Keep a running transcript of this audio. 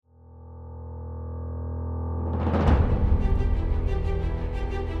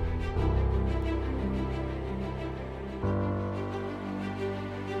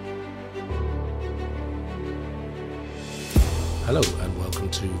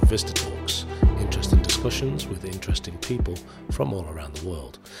to Vista Talks, interesting discussions with interesting people from all around the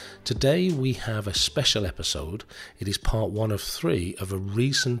world. Today we have a special episode. It is part 1 of 3 of a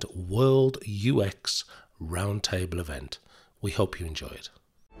recent World UX Roundtable event. We hope you enjoy it.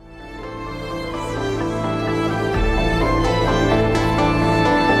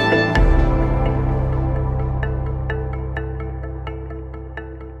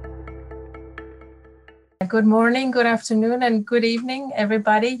 Good morning, good afternoon, and good evening,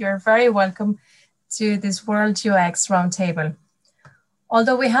 everybody. You're very welcome to this World UX Roundtable.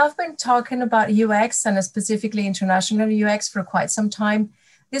 Although we have been talking about UX and specifically international UX for quite some time,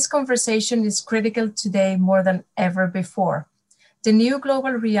 this conversation is critical today more than ever before. The new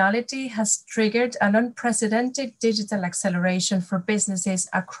global reality has triggered an unprecedented digital acceleration for businesses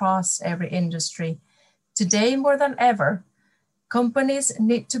across every industry. Today, more than ever, companies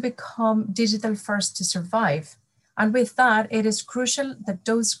need to become digital first to survive. And with that, it is crucial that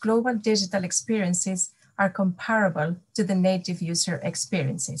those global digital experiences are comparable to the native user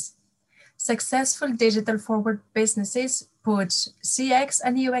experiences. Successful digital forward businesses put CX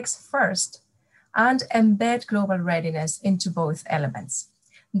and UX first and embed global readiness into both elements.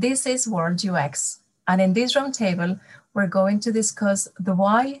 This is World UX. And in this roundtable, we're going to discuss the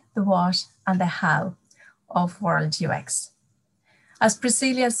why, the what, and the how of World UX. As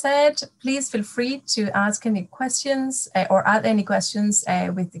Priscilla said, please feel free to ask any questions or add any questions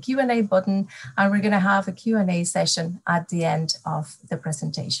with the Q&A button, and we're going to have a Q&A session at the end of the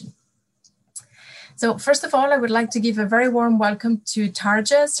presentation. So first of all, I would like to give a very warm welcome to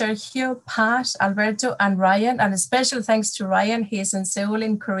Tarja, Sergio, Pat, Alberto, and Ryan, and a special thanks to Ryan. He is in Seoul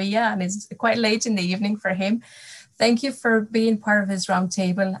in Korea, and it's quite late in the evening for him. Thank you for being part of this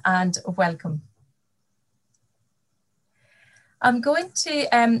roundtable, and welcome. I'm going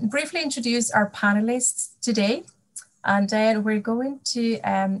to briefly introduce our panelists today, and then we're going to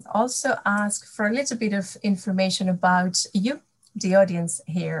also ask for a little bit of information about you, the audience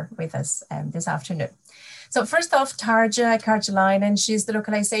here with us this afternoon. So first off, Tarja Karjalainen, she's the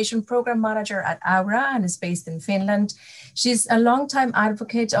localization program manager at Aura and is based in Finland. She's a longtime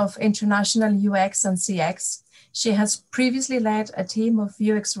advocate of international UX and CX. She has previously led a team of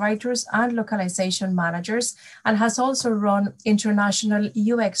UX writers and localization managers and has also run international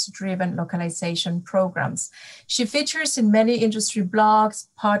UX-driven localization programs. She features in many industry blogs,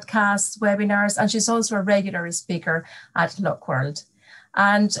 podcasts, webinars, and she's also a regular speaker at LockWorld.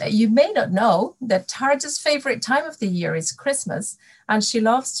 And you may not know that Tarja's favorite time of the year is Christmas, and she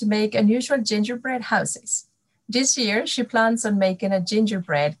loves to make unusual gingerbread houses. This year, she plans on making a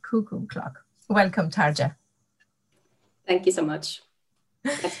gingerbread cuckoo clock. Welcome, Tarja. Thank you so much.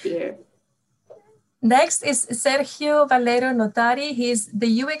 Glad to be here. Next is Sergio Valero Notari. He's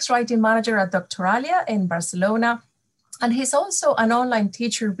the UX writing manager at Doctoralia in Barcelona. And he's also an online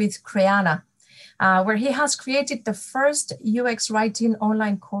teacher with Creana, where he has created the first UX writing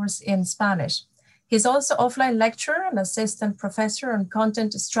online course in Spanish. He's also offline lecturer and assistant professor on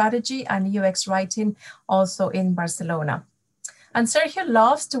content strategy and UX writing, also in Barcelona. And Sergio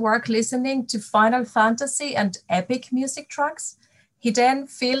loves to work listening to Final Fantasy and epic music tracks. He then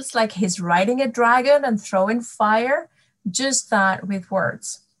feels like he's riding a dragon and throwing fire, just that with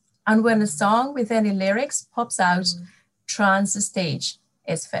words. And when a song with any lyrics pops out, trans stage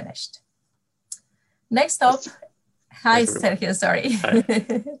is finished. Next up, hi Sergio, sorry.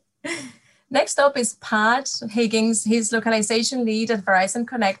 Hi. Next up is Pat Higgins. He's localization lead at Verizon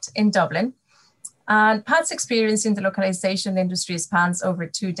Connect in Dublin. And Pat's experience in the localization industry spans over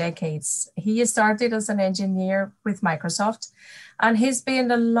 2 decades. He started as an engineer with Microsoft, and he's been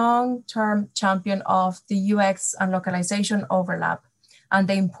a long-term champion of the UX and localization overlap and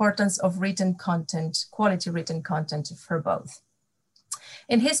the importance of written content, quality written content for both.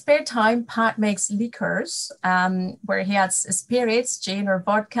 In his spare time, Pat makes liqueurs, where he adds spirits, gin or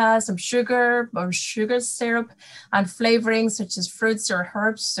vodka, some sugar or sugar syrup, and flavorings such as fruits or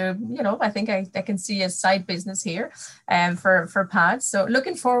herbs. So, you know, I think I can see a side business here for Pat. So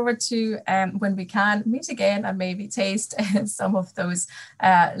looking forward to when we can meet again and maybe taste some of those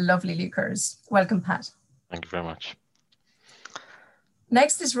lovely liqueurs. Welcome, Pat. Thank you very much.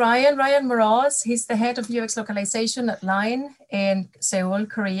 Next is Ryan Moroz. He's the head of UX localization at Line in Seoul,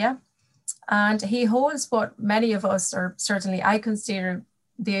 Korea. And he holds what many of us, or certainly I consider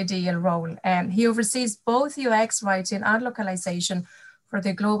the ideal role. He oversees both UX writing and localization for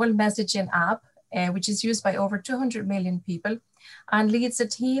the global messaging app, which is used by over 200 million people, and leads a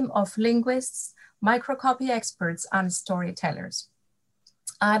team of linguists, microcopy experts, and storytellers.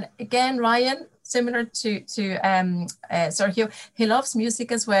 And again, Ryan, similar to Sergio, he loves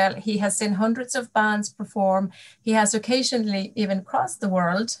music as well. He has seen hundreds of bands perform. He has occasionally even crossed the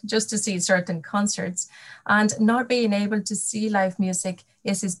world just to see certain concerts. And not being able to see live music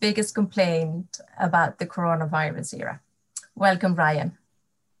is his biggest complaint about the coronavirus era. Welcome, Ryan.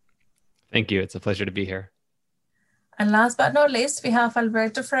 Thank you. It's a pleasure to be here. And last but not least, we have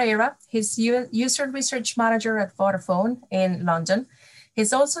Alberto Ferreira. He's user research manager at Vodafone in London.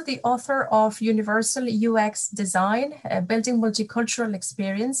 He's also the author of Universal UX Design, Building Multicultural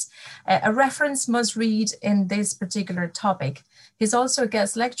Experience, a reference must read in this particular topic. He's also a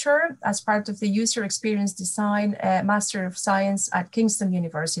guest lecturer as part of the User Experience Design Master of Science at Kingston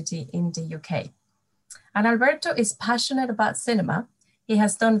University in the UK. And Alberto is passionate about cinema. He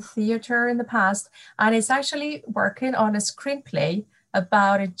has done theater in the past and is actually working on a screenplay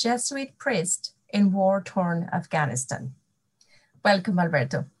about a Jesuit priest in war-torn Afghanistan. Welcome,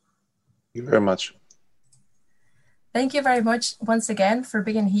 Alberto. Thank you very much. Thank you very much once again for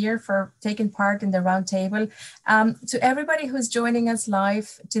being here, for taking part in the roundtable. To everybody who's joining us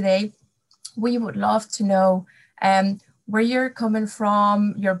live today, we would love to know where you're coming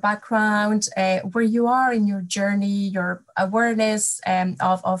from, your background, where you are in your journey, your awareness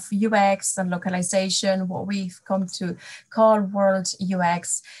of UX and localization, what we've come to call World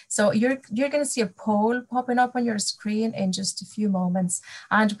UX. So you're going to see a poll popping up on your screen in just a few moments.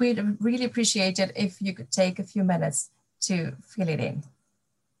 And we'd really appreciate it if you could take a few minutes to fill it in.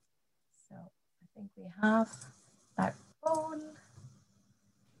 So I think we have that poll.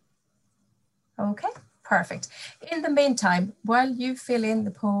 Okay. Perfect. In the meantime, while you fill in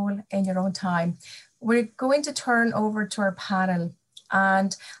the poll in your own time, we're going to turn over to our panel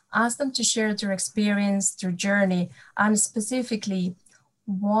and ask them to share their experience, their journey, and specifically,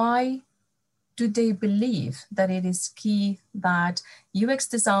 why do they believe that it is key that UX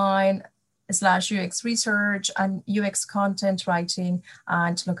design / UX research and UX content writing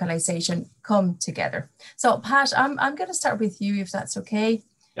and localization come together. So Pat, I'm going to start with you, if that's okay.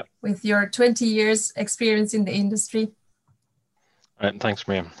 Yep. With your 20 years experience in the industry. All right, thanks,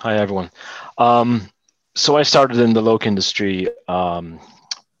 Maria. Hi, everyone. So I started in the local industry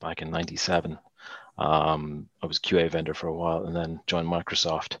back in '97. I was QA vendor for a while and then joined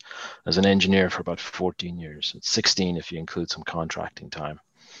Microsoft as an engineer for about 14 years. It's 16 if you include some contracting time.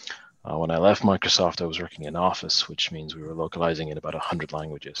 When I left Microsoft, I was working in Office, which means we were localizing in about 100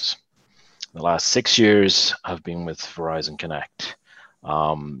 languages. The last 6 years I've been with Verizon Connect.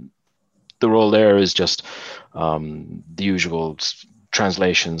 The role there is just the usual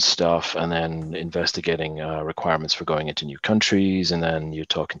translation stuff, and then investigating requirements for going into new countries, and then you're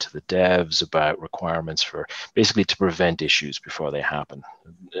talking to the devs about requirements for basically to prevent issues before they happen.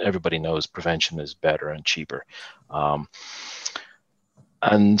 Everybody knows prevention is better and cheaper.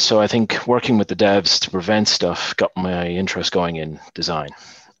 And so I think working with the devs to prevent stuff got my interest going in design.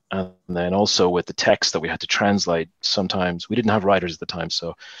 And then also with the text that we had to translate, sometimes we didn't have writers at the time,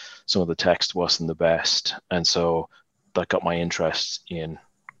 so some of the text wasn't the best. And so that got my interest in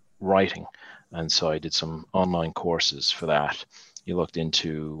writing. And so I did some online courses for that. You looked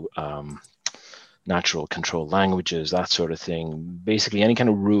into natural control languages, that sort of thing. Basically any kind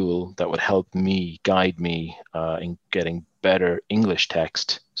of rule that would help me, guide me in getting better English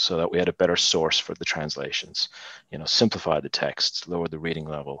text so that we had a better source for the translations. You know, simplify the text, lower the reading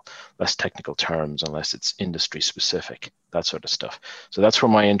level, less technical terms unless it's industry specific, that sort of stuff. So that's where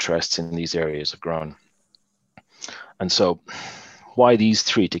my interests in these areas have grown. And so why these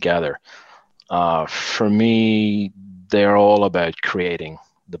three together? For me, they're all about creating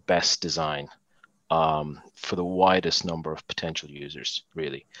the best design for the widest number of potential users,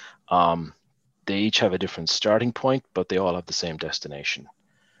 really. They each have a different starting point, but they all have the same destination.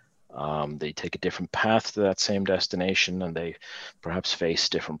 They take a different path to that same destination, and they perhaps face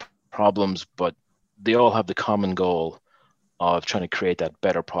different problems, but they all have the common goal of trying to create that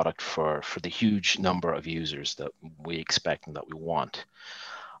better product for the huge number of users that we expect and that we want.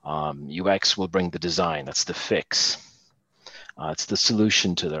 UX will bring the design, that's the fix. It's the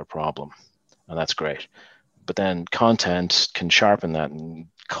solution to their problem, and that's great. But then content can sharpen that and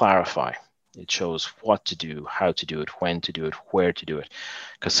clarify. It shows what to do, how to do it, when to do it, where to do it.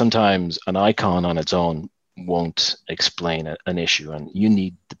 Because sometimes an icon on its own won't explain an issue, and you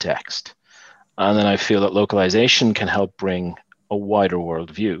need the text. And then I feel that localization can help bring a wider world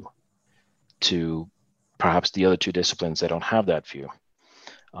view to perhaps the other two disciplines that don't have that view.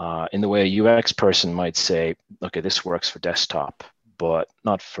 In the way a UX person might say, okay, this works for desktop, but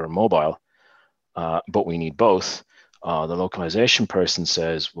not for mobile, but we need both. The localization person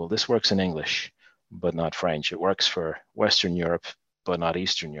says, well, this works in English, but not French. It works for Western Europe, but not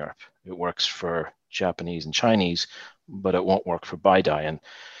Eastern Europe. It works for Japanese and Chinese, but it won't work for BiDi. And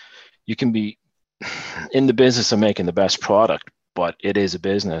you can be in the business of making the best product, but it is a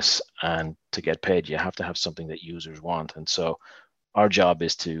business, and to get paid, you have to have something that users want. And so our job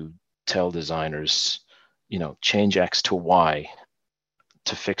is to tell designers, change X to Y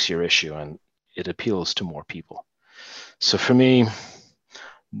to fix your issue, and it appeals to more people. So for me,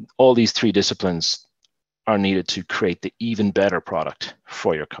 all these three disciplines are needed to create the even better product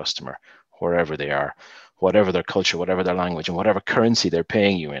for your customer, wherever they are, whatever their culture, whatever their language, and whatever currency they're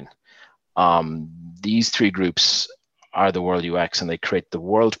paying you in. These three groups are the world UX, and they create the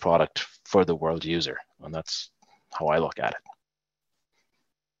world product for the world user. And that's how I look at it.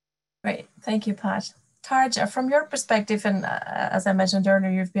 Great. Thank you, Pat. Tarja, from your perspective, and as I mentioned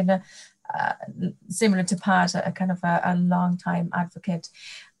earlier, you've been similar to Pat, a kind of a long time advocate.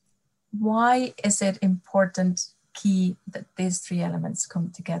 Why is it key that these three elements come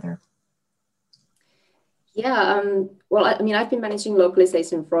together? Yeah, well, I've been managing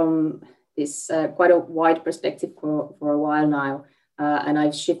localization from this quite a wide perspective for a while now. And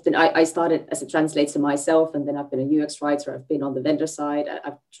I've shifted, I started as a translator myself, and then I've been a UX writer, I've been on the vendor side,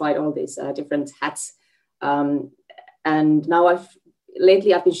 I've tried all these different hats. And now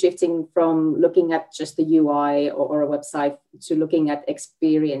lately I've been shifting from looking at just the UI or a website to looking at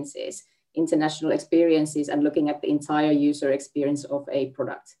experiences, international experiences, and looking at the entire user experience of a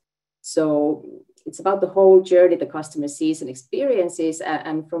product. So it's about the whole journey the customer sees and experiences.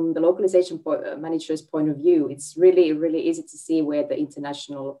 And from the localization manager's point of view, it's really, really easy to see where the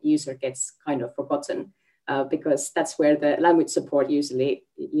international user gets kind of forgotten, because that's where the language support usually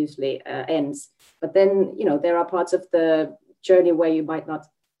ends. But then, there are parts of the journey where you might not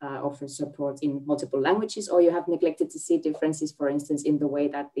offer support in multiple languages, or you have neglected to see differences, for instance, in the way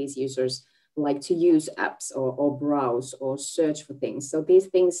that these users like to use apps or browse or search for things. So these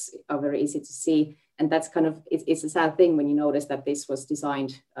things are very easy to see. And that's kind of, it's a sad thing when you notice that this was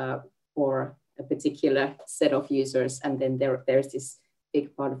designed for a particular set of users. And then there's this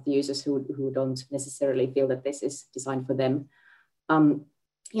big part of the users who don't necessarily feel that this is designed for them.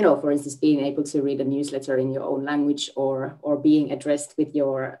 For instance, being able to read a newsletter in your own language, or being addressed with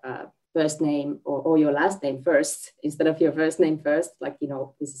your first name or your last name first instead of your first name first.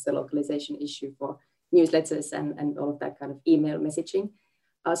 This is a localization issue for newsletters and all of that kind of email messaging.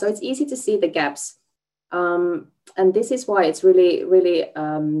 So it's easy to see the gaps. And this is why it's really, really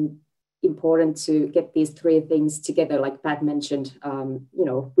important to get these three things together. Like Pat mentioned,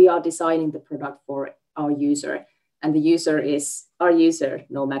 we are designing the product for our user, and the user is our user,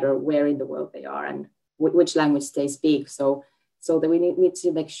 no matter where in the world they are and which language they speak. So that we need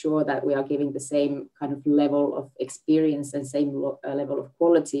to make sure that we are giving the same kind of level of experience and same level of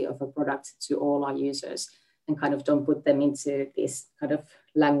quality of a product to all our users, and kind of don't put them into this kind of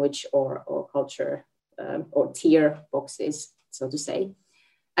language or culture or tier boxes, so to say.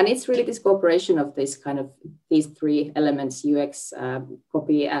 And it's really this cooperation of these three elements, UX,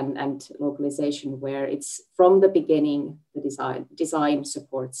 copy, and localization, where it's from the beginning, the design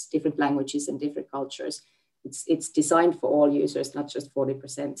supports different languages and different cultures. It's designed for all users, not just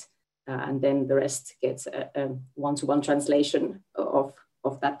 40%. And then the rest gets a one-to-one translation of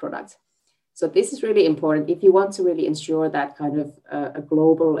that product. So this is really important. If you want to really ensure that kind of a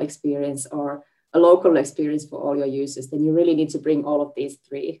global experience or a local experience for all your users, then you really need to bring all of these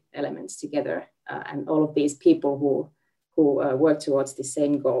three elements together, and all of these people who work towards the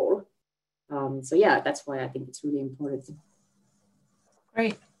same goal. So yeah, that's why I think it's really important.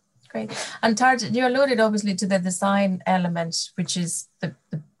 Great. And Tarja, you alluded obviously to the design element, which is the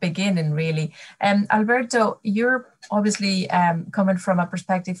beginning really. Alberto, you're obviously coming from a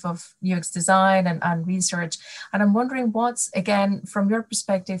perspective of UX design and research. And I'm wondering again, from your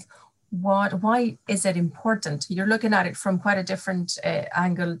perspective, why is it important? You're looking at it from quite a different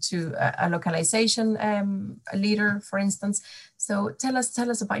angle to a localization leader, for instance. So tell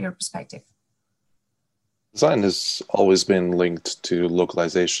us about your perspective. Design has always been linked to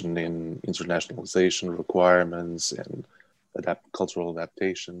localization in internationalization requirements and cultural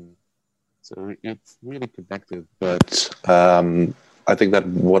adaptation. So it's really connected. But I think that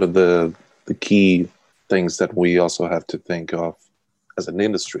one of the key things that we also have to think of as an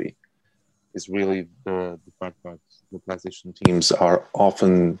industry is really the fact that localization teams are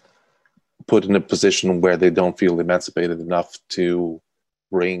often put in a position where they don't feel emancipated enough to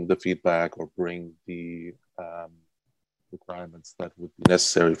bring the feedback or bring the requirements that would be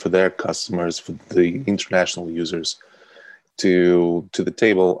necessary for their customers, for the international users, to the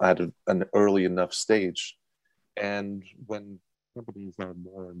table at an early enough stage. And when companies are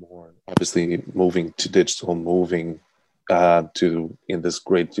more and more obviously moving to digital, moving in this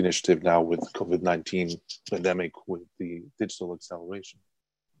great initiative now with COVID-19 pandemic, with the digital acceleration.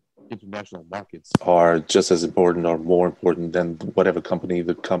 International markets are just as important or more important than whatever company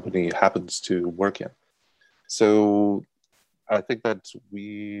the company happens to work in. So I think that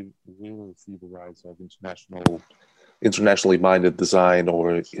we will see the rise of internationally minded design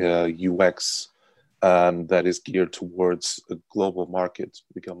or UX that is geared towards a global market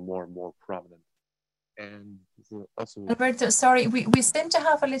become more and more prominent. And also, Alberto, sorry, we seem to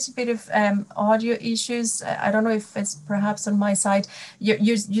have a little bit of audio issues. I don't know if it's perhaps on my side.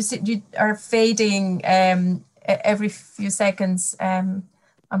 You are fading every few seconds. I'm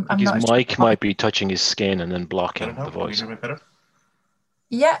his not mic sure. might be touching his skin and then blocking the voice. Can you hear me better?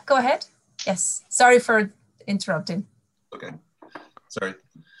 Yeah, go ahead. Yes, sorry for interrupting. Okay, sorry.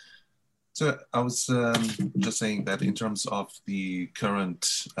 So I was just saying that in terms of the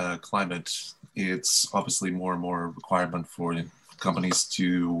current climate, it's obviously more and more a requirement for companies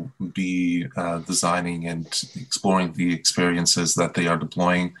to be designing and exploring the experiences that they are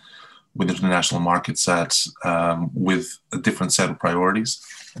deploying with international markets with a different set of priorities.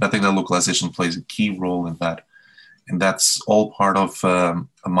 And I think that localization plays a key role in that. And that's all part of a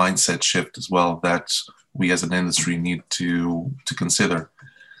mindset shift as well that we as an industry need to consider.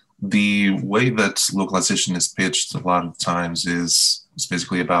 The way that localization is pitched a lot of times is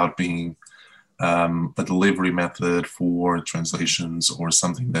basically about being a delivery method for translations or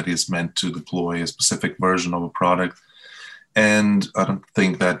something that is meant to deploy a specific version of a product. And I don't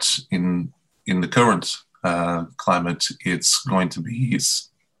think that in the current climate, it's going to be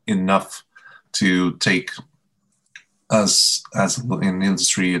enough to take us as an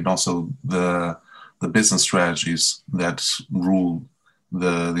industry and also the business strategies that rule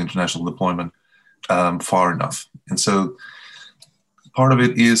the international deployment far enough. And so part of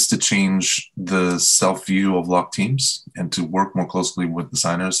it is to change the self-view of LOC teams and to work more closely with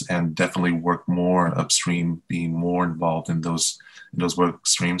designers and definitely work more upstream, being more involved in those work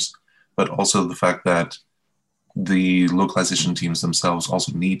streams. But also the fact that the localization teams themselves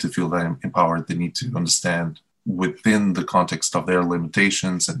also need to feel that empowered. They need to understand within the context of their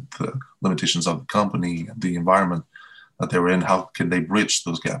limitations and the limitations of the company and the environment that they're in, how can they bridge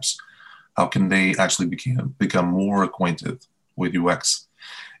those gaps? How can they actually become more acquainted with UX?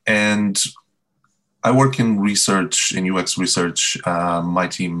 And I work in research, in UX research. My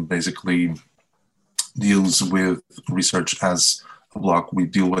team basically deals with research as a block. We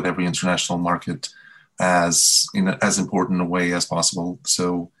deal with every international market as important a way as possible.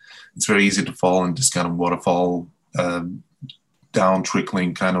 So it's very easy to fall in this kind of waterfall down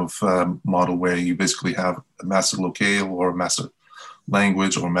trickling kind of model where you basically have a master locale or a master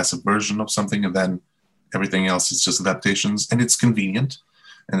language or a master version of something, and then everything else is just adaptations. And it's convenient,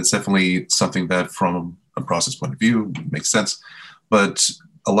 and it's definitely something that from a process point of view makes sense. But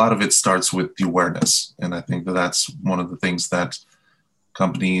a lot of it starts with the awareness. And I think that that's one of the things that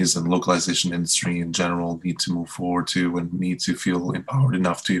companies and localization industry in general need to move forward to and need to feel empowered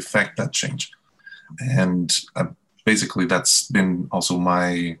enough to effect that change. And basically that's been also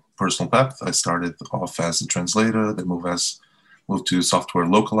my personal path. I started off as a translator, then moved to software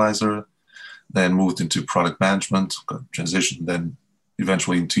localizer, then moved into product management, transition, then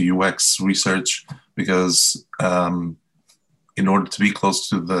eventually into UX research, because in order to be close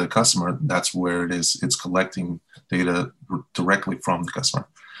to the customer, that's where it is. It's collecting data directly from the customer.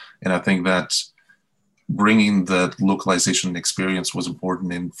 And I think that bringing the localization experience was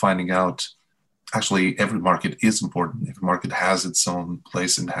important in finding out, actually, every market is important. Every market has its own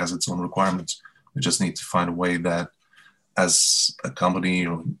place and has its own requirements. We just need to find a way that as a company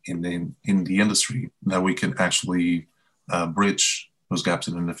or in the industry, that we can actually bridge those gaps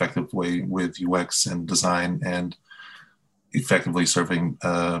in an effective way with UX and design and effectively serving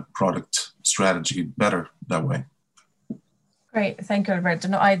product strategy better that way. Great, thank you, Alberto.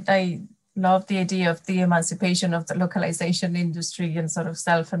 No, I love the idea of the emancipation of the localization industry and sort of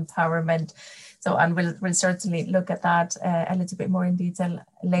self-empowerment. So, and we'll certainly look at that a little bit more in detail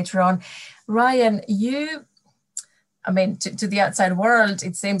later on. Ryan, to the outside world,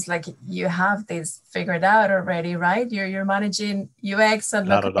 it seems like you have this figured out already, right? You're managing UX and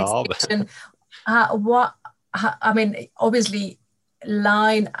localization. Obviously,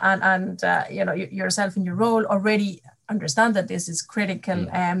 Line and yourself in your role already understand that this is critical.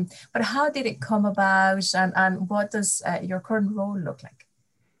 But how did it come about, and what does your current role look like?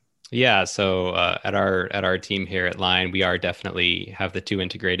 Yeah, so at our team here at Line, we are definitely have the two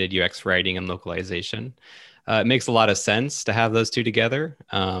integrated, UX writing and localization. It makes a lot of sense to have those two together.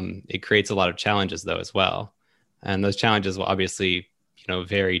 It creates a lot of challenges though as well, and those challenges will obviously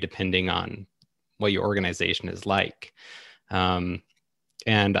vary depending on what your organization is like. And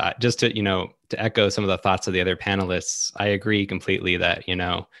just to, to echo some of the thoughts of the other panelists, I agree completely that,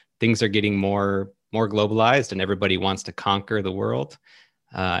 things are getting more globalized and everybody wants to conquer the world.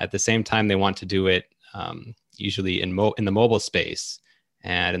 At the same time, they want to do it usually in the mobile space.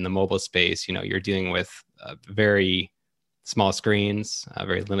 And in the mobile space, you're dealing with very small screens,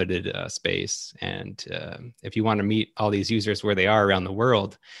 very limited space. And if you want to meet all these users where they are around the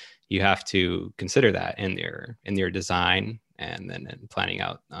world, you have to consider that in your design and then in planning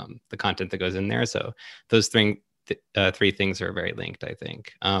out the content that goes in there. So those three things are very linked, I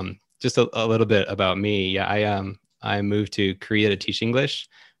think. Just a little bit about me. Yeah, I moved to Korea to teach English.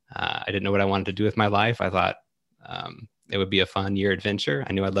 I didn't know what I wanted to do with my life. I thought it would be a fun year adventure.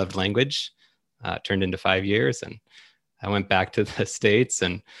 I knew I loved language. Turned into 5 years, and I went back to the States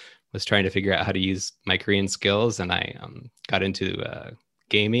and was trying to figure out how to use my Korean skills. And I got into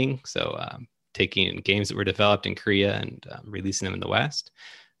gaming. So taking games that were developed in Korea and releasing them in the West.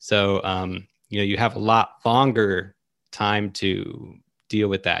 So, you have a lot longer time to deal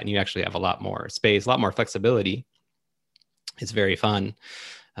with that. And you actually have a lot more space, a lot more flexibility. It's very fun.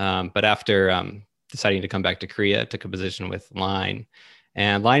 But after deciding to come back to Korea, I took a position with Line.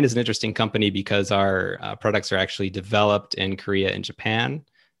 And Line is an interesting company because our products are actually developed in Korea and Japan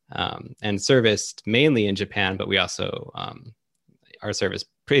and serviced mainly in Japan, but we also are serviced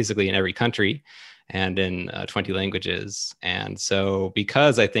basically in every country and in 20 languages. And so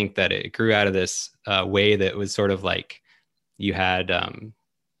because I think that it grew out of this way that was sort of like you had,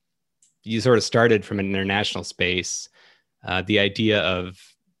 you sort of started from an international space, the idea of,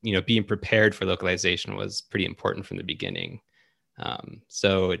 being prepared for localization was pretty important from the beginning.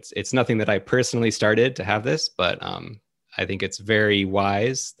 So it's nothing that I personally started to have this, but I think it's very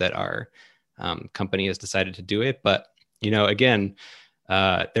wise that our company has decided to do it. But, again,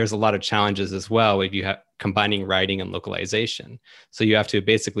 there's a lot of challenges as well if you have combining writing and localization. So you have to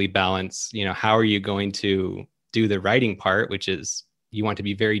basically balance, how are you going to do the writing part, which is you want to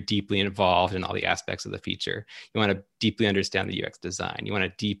be very deeply involved in all the aspects of the feature. You want to deeply understand the UX design. You want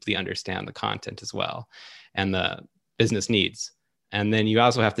to deeply understand the content as well and the business needs. And then you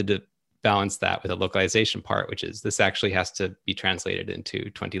also have to balance that with a localization part, which is this actually has to be translated into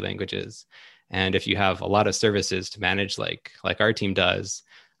 20 languages. And if you have a lot of services to manage, like our team does,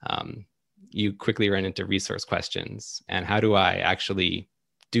 you quickly run into resource questions. And how do I actually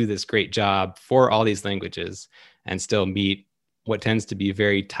do this great job for all these languages and still meet what tends to be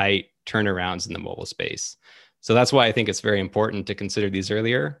very tight turnarounds in the mobile space? So that's why I think it's very important to consider these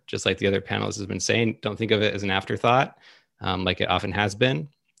earlier, just like the other panelists have been saying. Don't think of it as an afterthought, like it often has been,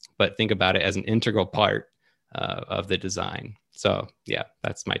 but think about it as an integral part of the design. So yeah,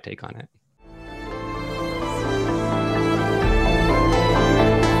 that's my take on it.